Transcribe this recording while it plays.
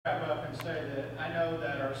and say that I know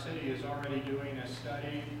that our city is already doing a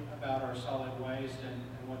study about our solid waste and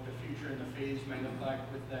what the future and the fees may look like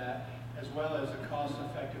with that, as well as a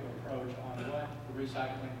cost-effective approach on what the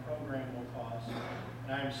recycling program will cost.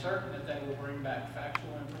 And I am certain that they will bring back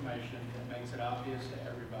factual information that makes it obvious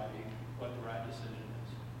to everybody what the right decision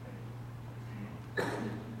is.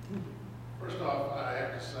 First off, I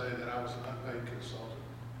have to say that I was an unpaid consultant.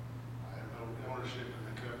 I have no ownership in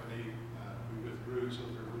the company. We withdrew so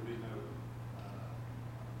there would be no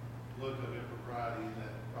look of impropriety in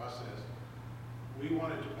that process. We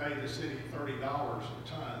wanted to pay the city $30 a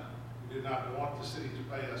ton. We did not want the city to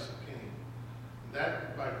pay us a penny.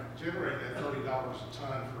 That, by generating that $30 a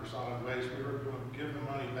ton for solid waste, we were going to give the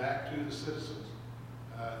money back to the citizens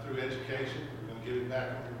through education. We're going to give it back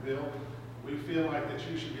on your bill. We feel like that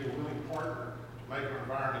you should be a willing partner to make our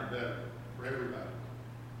environment better for everybody.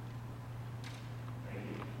 Thank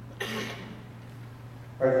you.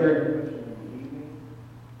 Our third question of the evening.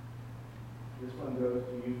 This one goes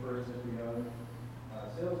to you first, Mr. Young.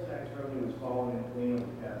 Sales tax revenue has fallen in clean over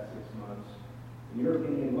the past 6 months. In your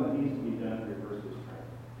opinion, what needs to be done to reverse this trend?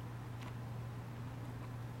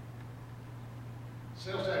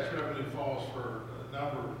 Sales tax revenue falls for a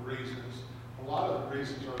number of reasons. A lot of the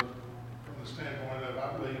reasons are from the standpoint of,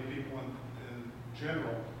 I believe people in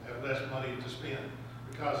general have less money to spend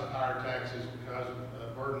because of higher taxes, because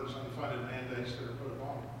of burdens, unfunded mandates that are put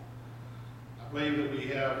upon them. I believe that we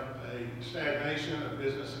have a stagnation of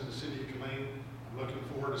business in the city of KIlleen. I'm looking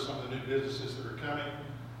forward to some of the new businesses that are coming.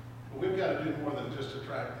 But we've got to do more than just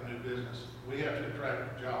attract the new business. We have to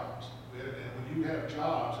attract jobs. And when you have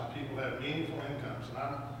jobs and people have meaningful incomes, and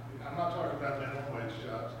I'm not talking about minimum wage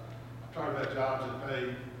jobs. I'm talking about jobs that pay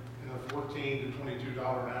in the $14 to $22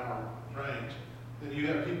 an hour range. Then you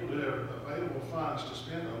have people who have available funds to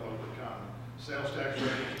spend on the local economy. Sales tax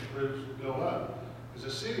revenues will go up. As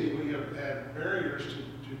a city, we have had barriers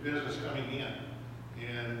to business coming in,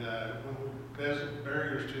 and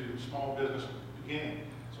barriers to small business beginning.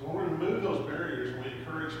 So when we remove those barriers and we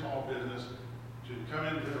encourage small business to come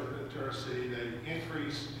into our city, they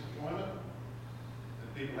increase employment,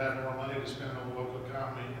 and people have more money to spend on the local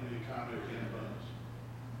economy, and the economy again booms.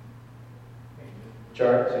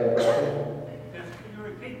 Chart, same question. Can you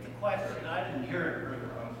repeat the question? I didn't hear it very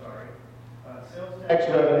well. I'm sorry. Sales tax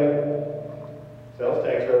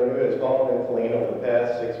revenue has fallen in KIlleen over the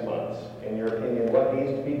past 6 months. In your opinion, what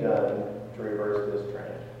needs to be done to reverse this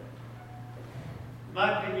trend? In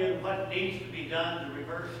my opinion, what needs to be done to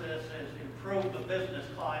reverse this is improve the business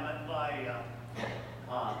climate by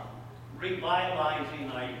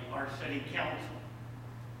revitalizing our city council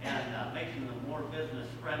and making them more business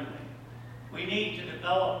friendly. We need to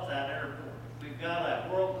develop that airport. We've got a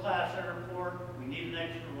world-class airport. We need an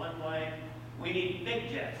extra runway. We need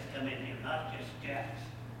big jets coming here, not just jets.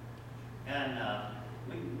 And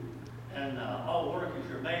all work is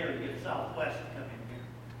your mayor to get Southwest coming here.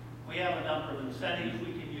 We have a number of incentives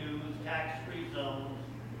we can use, tax-free zones,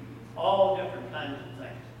 all different kinds of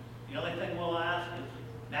things. The only thing we'll ask is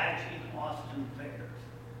matching Austin fares.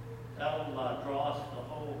 That'll draw us the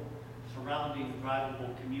whole surrounding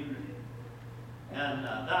drivable community. And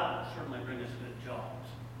that will certainly bring us good jobs.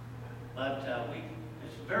 But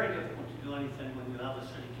it's very difficult to do anything when you have a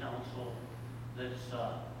city council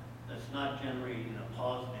that's not generating a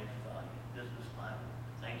positive business climate.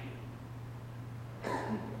 Thank you.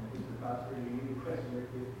 Mr. Foster, do you need a question?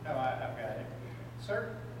 No, I've got it.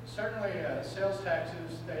 Certainly, sales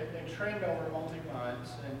taxes, they trend over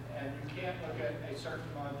multi-months, and you can't look at a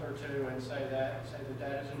certain month or two and say that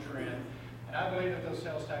is a trend. And I believe that those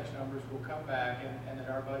sales tax numbers will come back and that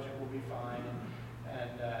our budget will be fine.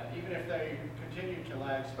 And even if they continue to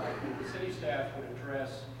lag slightly, the city staff would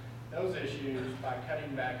address those issues by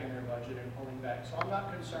cutting back in their budget and pulling back. So I'm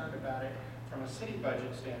not concerned about it from a city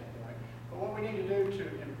budget standpoint. But what we need to do to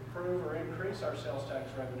improve or increase our sales tax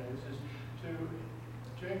revenues is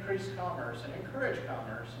to increase commerce and encourage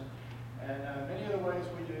commerce. And many of the ways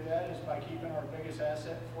we do that is by keeping our biggest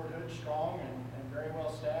asset, Fort Hood, strong and very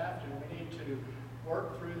well staffed. And we need to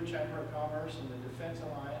work through the Chamber of Commerce and the Defense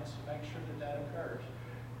Alliance to make sure that that occurs.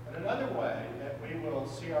 But another way that we will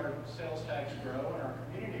see our sales tax grow and our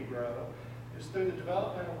community grow is through the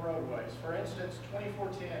development of roadways. For instance,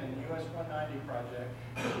 2410 and the US 190 project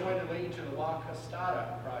is going to lead to the La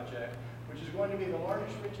Costada project, which is going to be the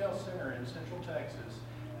largest retail center in Central Texas.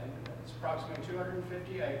 And it's approximately 250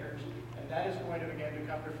 acres, and that is going to begin to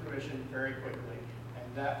come to fruition very quickly. And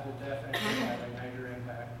that will definitely have a major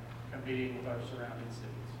impact competing with our surrounding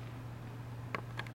cities.